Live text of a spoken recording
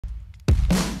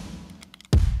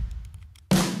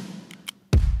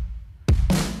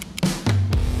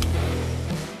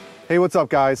Hey, what's up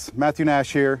guys? Matthew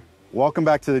Nash here. Welcome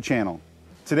back to the channel.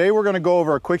 Today we're gonna go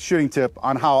over a quick shooting tip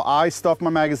on how I stuff my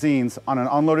magazines on an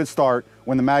unloaded start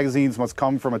when the magazines must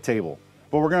come from a table.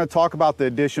 But we're gonna talk about the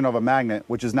addition of a magnet,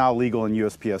 which is now legal in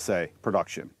USPSA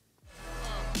production.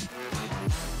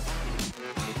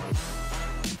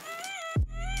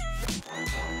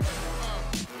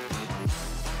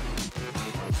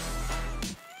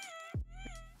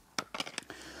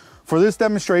 For this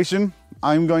demonstration,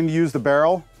 I'm going to use the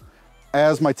barrel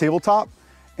as my tabletop,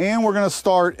 and we're going to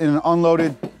start in an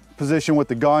unloaded position with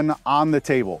the gun on the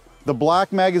table. The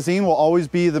black magazine will always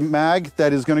be the mag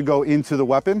that is going to go into the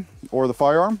weapon or the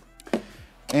firearm,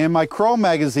 and my chrome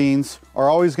magazines are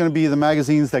always going to be the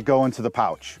magazines that go into the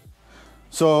pouch.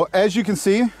 So as you can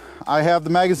see, I have the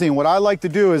magazine. What I like to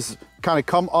do is kind of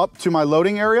come up to my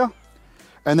loading area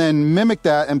and then mimic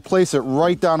that and place it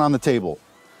right down on the table.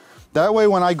 That way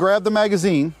when I grab the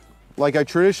magazine, like I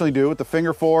traditionally do with the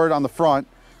finger forward on the front,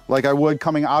 like I would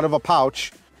coming out of a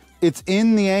pouch, it's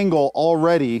in the angle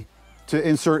already to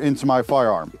insert into my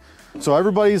firearm. So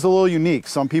everybody's a little unique.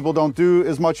 Some people don't do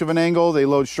as much of an angle, they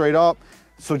load straight up.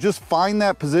 So just find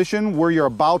that position where you're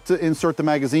about to insert the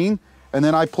magazine, and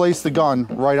then I place the gun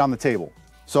right on the table.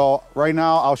 So right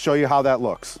now I'll show you how that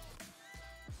looks.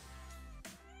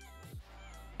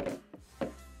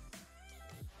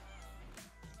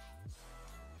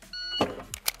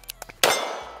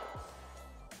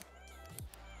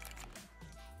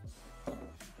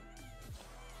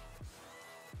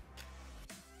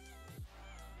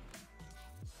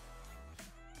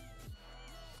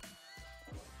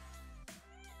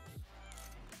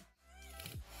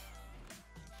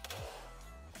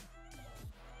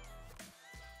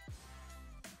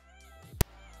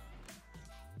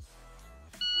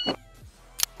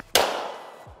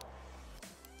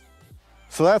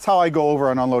 So that's how I go over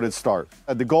an unloaded start.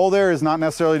 The goal there is not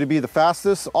necessarily to be the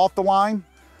fastest off the line.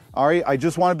 All right, I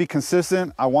just want to be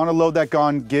consistent. I want to load that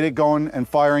gun, get it going and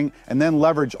firing, and then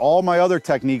leverage all my other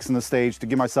techniques in the stage to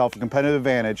give myself a competitive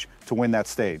advantage to win that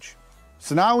stage.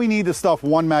 So now we need to stuff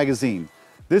one magazine.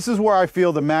 This is where I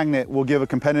feel the magnet will give a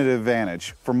competitive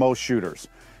advantage for most shooters,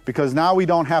 because now we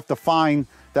don't have to find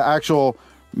the actual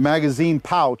magazine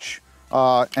pouch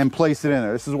and place it in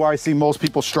there. This is where I see most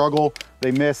people struggle. They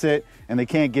miss it and they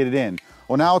can't get it in.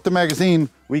 Well, now with the magazine,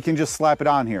 we can just slap it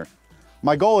on here.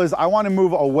 My goal is I want to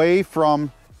move away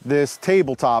from this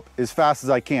tabletop as fast as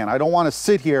I can. I don't want to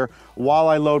sit here while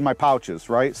I load my pouches,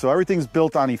 right? So everything's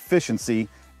built on efficiency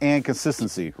and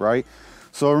consistency, right?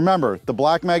 So remember, the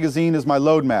black magazine is my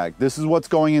load mag. This is what's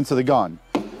going into the gun.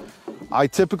 I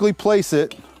typically place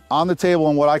it on the table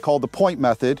in what I call the point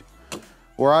method,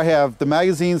 where I have the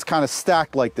magazines kind of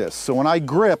stacked like this. So when I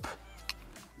grip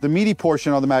the meaty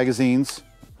portion of the magazines,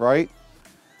 right,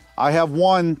 I have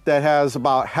one that has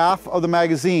about half of the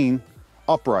magazine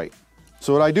upright.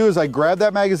 So what I do is I grab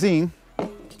that magazine,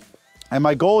 and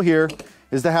my goal here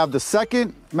is to have the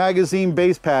second magazine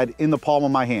base pad in the palm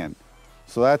of my hand.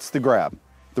 So that's the grab.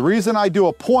 The reason I do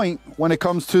a point when it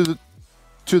comes to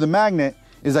the magnet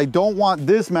is I don't want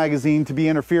this magazine to be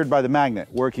interfered by the magnet,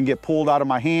 where it can get pulled out of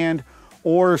my hand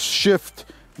or shift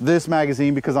this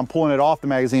magazine because I'm pulling it off the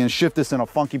magazine and shift this in a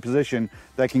funky position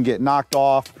that can get knocked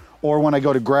off, or when I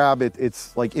go to grab it,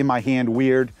 it's like in my hand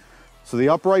weird. So the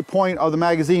upright point of the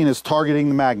magazine is targeting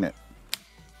the magnet.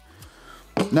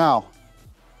 Now,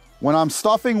 when I'm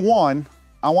stuffing one,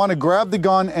 I want to grab the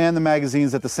gun and the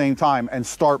magazines at the same time and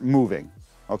start moving.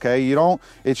 Okay,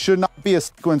 it should not be a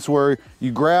sequence where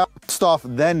you grab stuff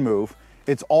then move.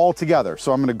 It's all together.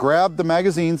 So I'm going to grab the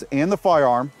magazines and the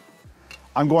firearm.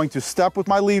 I'm going to step with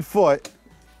my lead foot,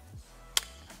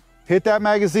 hit that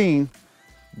magazine,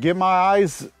 get my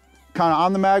eyes kind of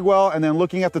on the mag well, and then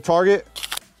looking at the target,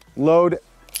 load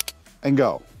and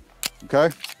go, okay?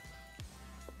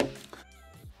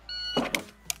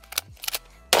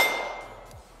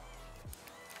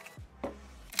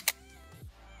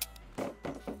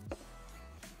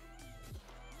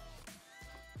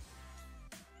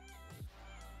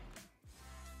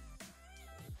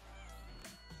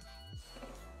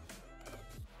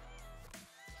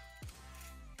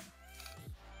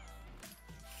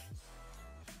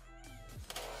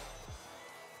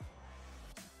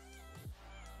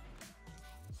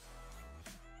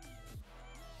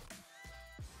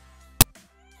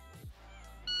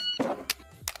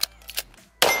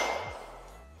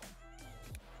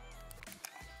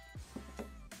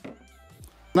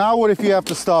 Now what if you have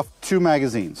to stuff two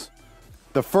magazines?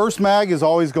 The first mag is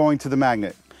always going to the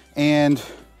magnet. And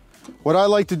what I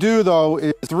like to do though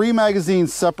is 3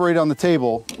 magazines separated on the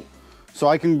table so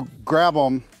I can grab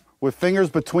them with fingers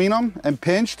between them and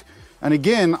pinched And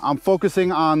again, I'm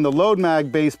focusing on the load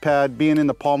mag base pad being in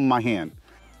the palm of my hand.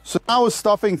 So now with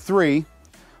stuffing 3,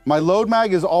 my load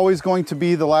mag is always going to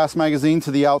be the last magazine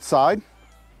to the outside.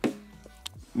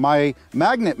 My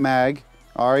magnet mag,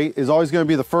 all right, is always going to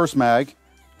be the first mag.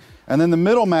 And then the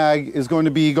middle mag is going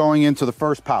to be going into the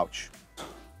first pouch.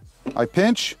 I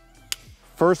pinch,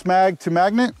 first mag to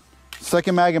magnet,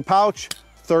 second mag in pouch,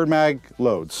 third mag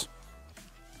loads.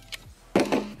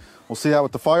 We'll see that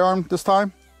with the firearm this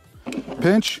time.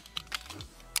 Pinch.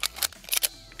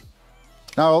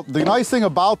 Now, the nice thing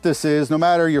about this is no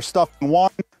matter you're stuffing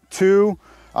 1, 2,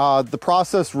 the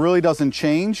process really doesn't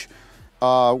change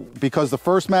because the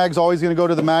first mag's always going to go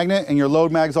to the magnet and your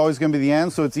load mag's always going to be the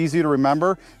end, so it's easy to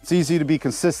remember. It's easy to be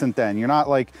consistent then. You're not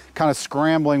like kind of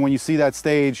scrambling when you see that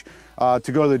stage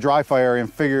to go to the dry fire area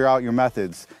and figure out your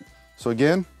methods. So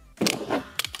again,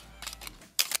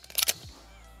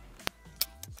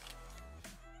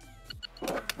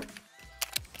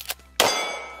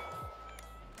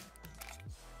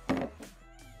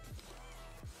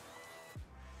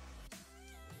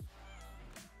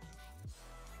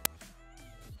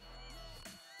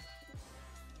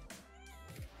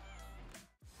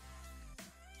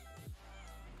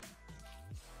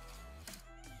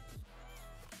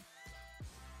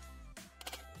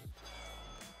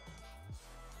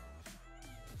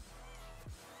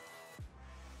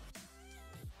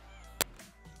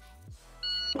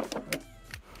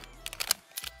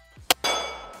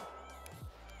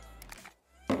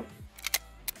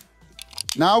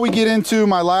 now we get into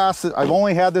my last, I've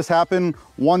only had this happen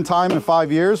one time in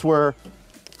 5 years where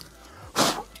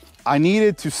I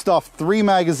needed to stuff 3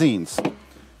 magazines.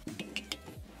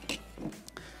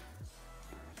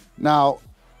 Now,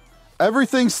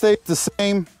 everything stays the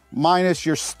same minus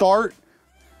your start.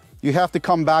 You have to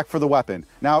come back for the weapon.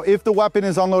 Now, if the weapon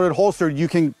is unloaded holstered, you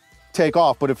can take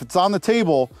off, but if it's on the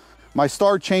table, my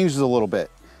start changes a little bit.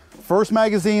 First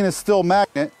magazine is still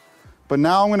magnet, but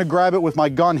now I'm gonna grab it with my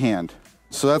gun hand.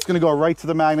 So that's gonna go right to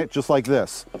the magnet just like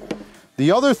this.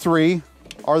 The other 3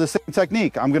 are the same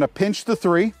technique. I'm gonna pinch the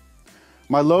 3,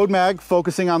 my load mag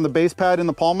focusing on the base pad in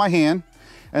the palm of my hand,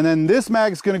 and then this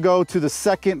mag is gonna go to the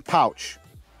second pouch.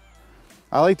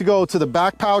 I like to go to the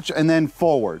back pouch and then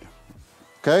forward,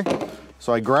 okay?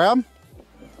 So I grab,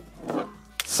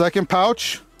 second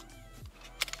pouch,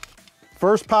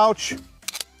 first pouch,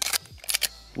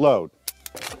 load,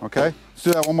 okay? Let's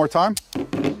do that one more time.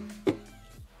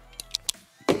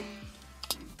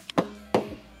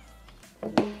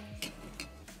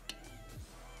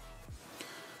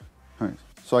 All right,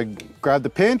 so I grab the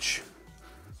pinch,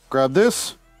 grab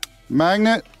this,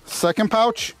 magnet, second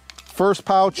pouch, first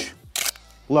pouch,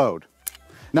 load.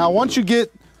 Now, once you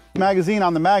get magazine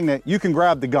on the magnet, you can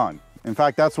grab the gun. In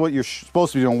fact, that's what you're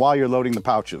supposed to be doing while you're loading the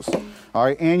pouches. All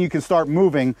right, and you can start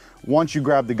moving once you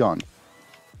grab the gun.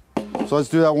 So let's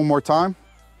do that one more time.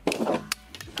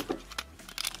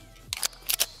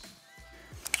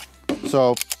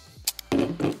 So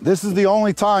this is the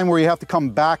only time where you have to come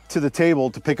back to the table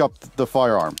to pick up the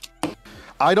firearm.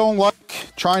 I don't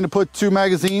like trying to put 2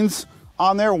 magazines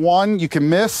on there. 1, you can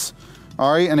miss,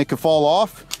 all right, and it could fall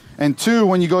off. And 2,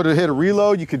 when you go to hit a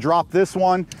reload, you could drop this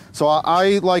one. So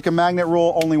I like a magnet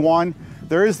rule, only 1.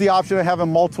 There is the option of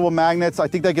having multiple magnets. I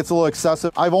think that gets a little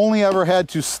excessive. I've only ever had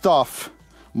to stuff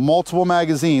multiple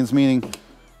magazines, meaning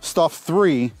stuff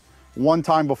 3, one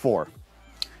time before.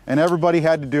 And everybody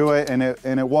had to do it, and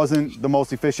it wasn't the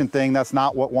most efficient thing. That's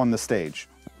not what won the stage.